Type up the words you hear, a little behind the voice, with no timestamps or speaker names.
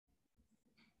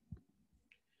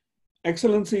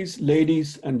Excellencies,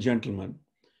 ladies and gentlemen,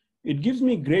 it gives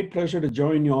me great pleasure to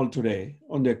join you all today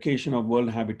on the occasion of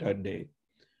World Habitat Day.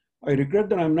 I regret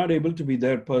that I'm not able to be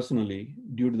there personally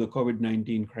due to the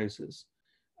COVID-19 crisis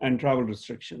and travel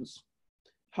restrictions.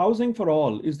 Housing for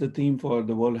all is the theme for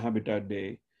the World Habitat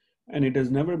Day, and it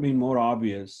has never been more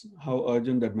obvious how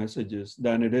urgent that message is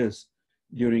than it is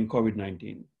during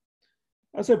COVID-19.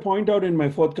 As I point out in my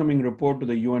forthcoming report to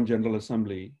the UN General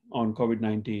Assembly on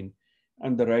COVID-19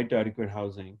 and the right to adequate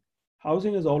housing,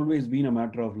 housing has always been a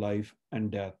matter of life and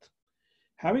death.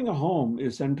 Having a home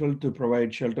is central to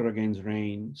provide shelter against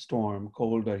rain, storm,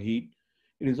 cold, or heat.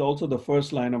 It is also the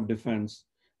first line of defense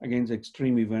against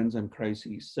extreme events and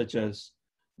crises such as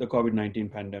the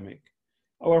COVID-19 pandemic.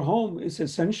 Our home is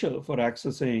essential for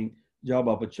accessing job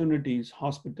opportunities,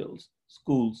 hospitals,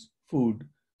 schools, food,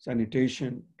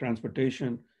 sanitation,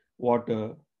 transportation,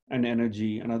 water, and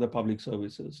energy, and other public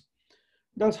services.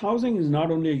 Thus, housing is not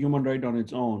only a human right on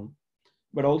its own,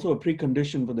 but also a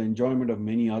precondition for the enjoyment of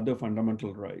many other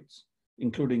fundamental rights,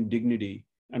 including dignity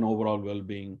and overall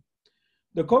well-being.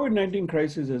 The COVID-19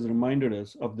 crisis has reminded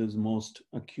us of this most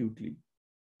acutely.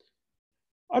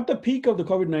 At the peak of the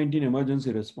COVID-19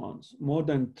 emergency response, more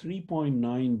than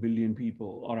 3.9 billion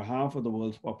people, or half of the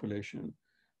world's population,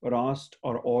 were asked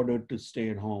or ordered to stay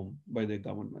at home by their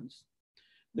governments.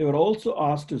 They were also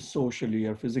asked to socially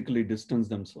or physically distance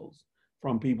themselves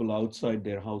from people outside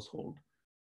their household.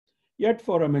 Yet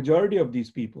for a majority of these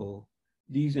people,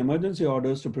 these emergency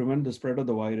orders to prevent the spread of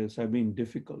the virus have been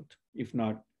difficult, if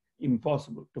not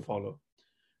impossible, to follow.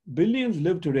 Billions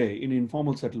live today in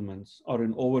informal settlements or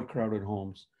in overcrowded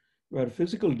homes where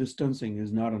physical distancing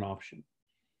is not an option.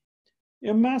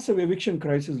 A massive eviction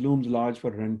crisis looms large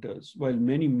for renters, while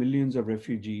many millions of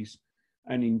refugees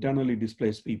and internally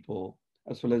displaced people,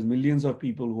 as well as millions of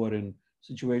people who are in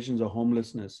situations of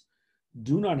homelessness,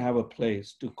 do not have a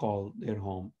place to call their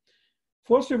home.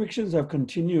 Forced evictions have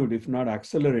continued, if not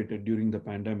accelerated, during the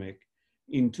pandemic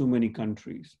in too many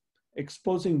countries,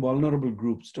 exposing vulnerable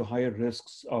groups to higher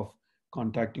risks of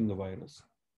contacting the virus.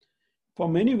 For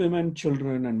many women,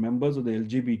 children, and members of the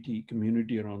LGBT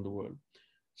community around the world,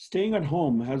 staying at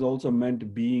home has also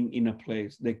meant being in a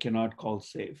place they cannot call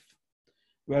safe,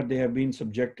 where they have been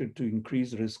subjected to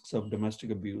increased risks of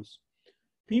domestic abuse.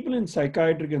 People in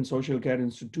psychiatric and social care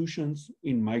institutions,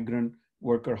 in migrant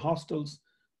worker hostels,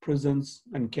 prisons,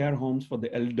 and care homes for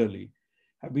the elderly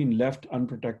have been left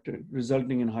unprotected,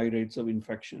 resulting in high rates of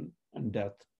infection and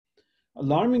death.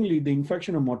 Alarmingly, the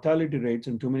infection and mortality rates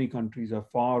in too many countries are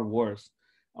far worse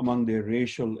among their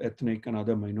racial, ethnic, and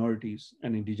other minorities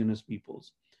and indigenous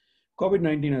peoples.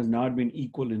 COVID-19 has not been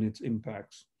equal in its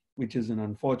impacts, which is an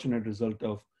unfortunate result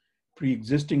of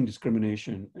pre-existing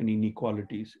discrimination and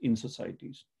inequalities in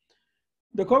societies.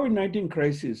 The COVID-19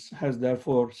 crisis has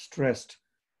therefore stressed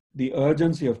the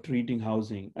urgency of treating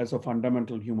housing as a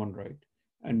fundamental human right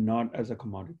and not as a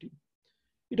commodity.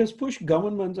 It has pushed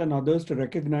governments and others to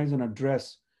recognize and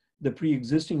address the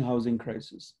pre-existing housing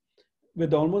crisis,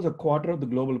 with almost a quarter of the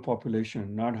global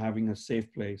population not having a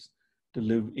safe place to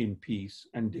live in peace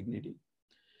and dignity.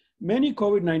 Many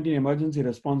COVID-19 emergency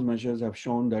response measures have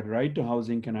shown that right to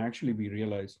housing can actually be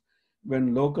realized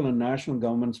when local and national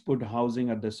governments put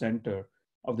housing at the center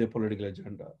of their political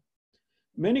agenda.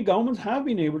 Many governments have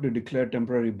been able to declare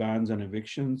temporary bans on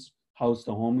evictions, house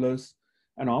the homeless,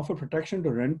 and offer protection to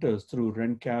renters through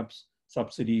rent caps,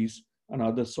 subsidies, and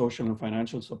other social and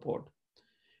financial support.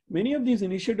 Many of these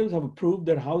initiatives have proved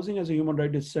that housing as a human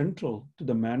right is central to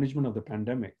the management of the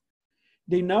pandemic.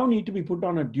 They now need to be put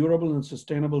on a durable and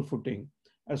sustainable footing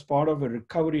as part of a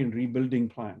recovery and rebuilding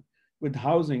plan, with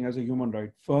housing as a human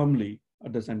right firmly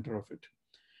at the center of it.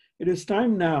 It is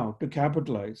time now to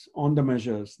capitalize on the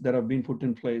measures that have been put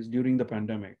in place during the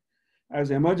pandemic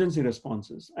as emergency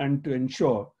responses and to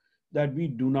ensure that we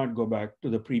do not go back to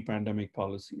the pre-pandemic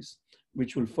policies,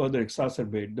 which will further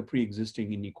exacerbate the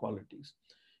pre-existing inequalities.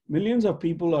 Millions of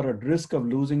people are at risk of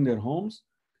losing their homes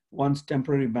once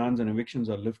temporary bans and evictions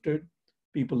are lifted.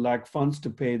 People lack funds to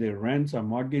pay their rents or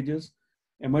mortgages,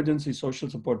 emergency social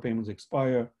support payments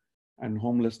expire, and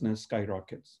homelessness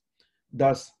skyrockets.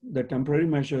 Thus, the temporary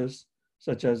measures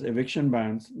such as eviction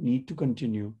bans need to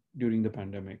continue during the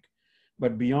pandemic.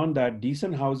 But beyond that,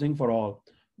 decent housing for all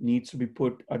needs to be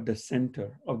put at the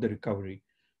center of the recovery,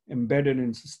 embedded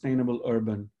in sustainable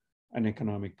urban and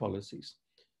economic policies.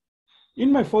 In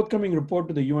my forthcoming report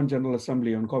to the UN General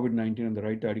Assembly on COVID-19 and the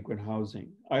right to adequate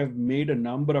housing, I have made a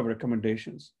number of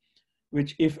recommendations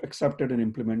which, if accepted and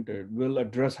implemented, will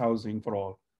address housing for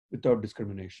all without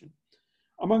discrimination.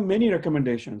 Among many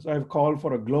recommendations, I have called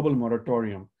for a global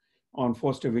moratorium on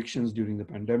forced evictions during the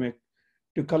pandemic,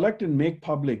 to collect and make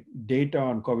public data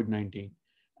on COVID-19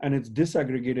 and its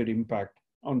disaggregated impact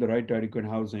on the right to adequate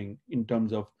housing in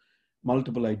terms of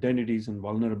multiple identities and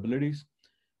vulnerabilities,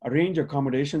 arrange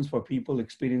accommodations for people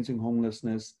experiencing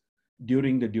homelessness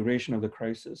during the duration of the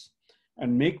crisis,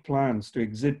 and make plans to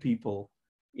exit people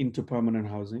into permanent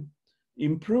housing,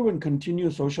 improve and continue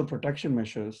social protection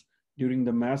measures during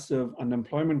the massive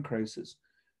unemployment crisis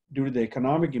due to the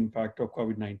economic impact of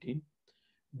COVID-19,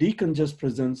 decongest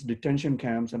prisons, detention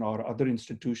camps, and our other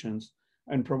institutions,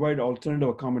 and provide alternative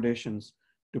accommodations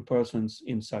to persons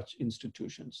in such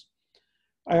institutions.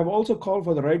 I have also called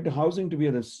for the right to housing to be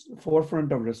at the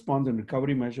forefront of response and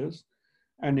recovery measures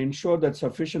and ensure that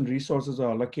sufficient resources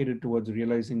are allocated towards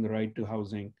realizing the right to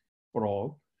housing for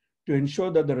all, to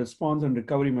ensure that the response and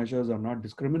recovery measures are not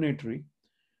discriminatory,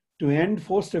 to end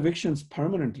forced evictions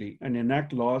permanently and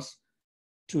enact laws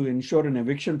to ensure an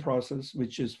eviction process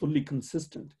which is fully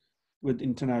consistent with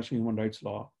international human rights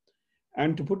law,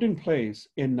 and to put in place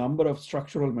a number of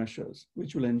structural measures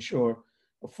which will ensure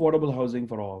affordable housing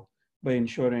for all by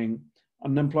ensuring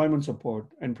unemployment support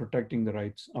and protecting the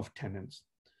rights of tenants.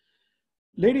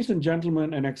 Ladies and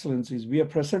gentlemen and excellencies, we are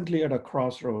presently at a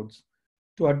crossroads.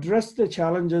 To address the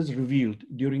challenges revealed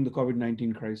during the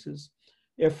COVID-19 crisis,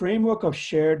 a framework of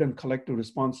shared and collective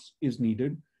response is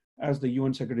needed, as the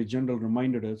UN Secretary General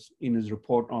reminded us in his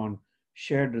report on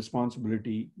shared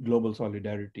responsibility, global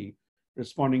solidarity,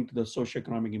 responding to the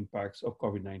socioeconomic impacts of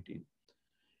COVID-19.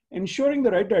 Ensuring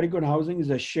the right to adequate housing is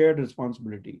a shared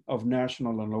responsibility of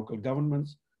national and local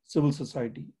governments, civil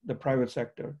society, the private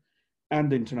sector, and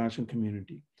the international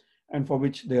community, and for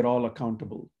which they're all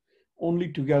accountable.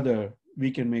 Only together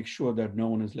we can make sure that no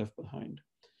one is left behind.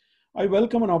 I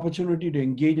welcome an opportunity to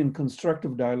engage in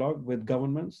constructive dialogue with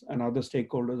governments and other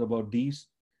stakeholders about these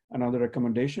and other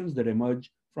recommendations that emerge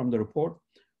from the report,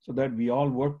 so that we all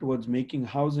work towards making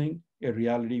housing a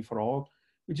reality for all,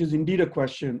 which is indeed a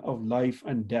question of life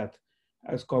and death,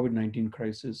 as COVID-19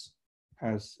 crisis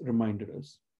has reminded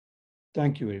us.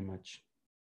 Thank you very much.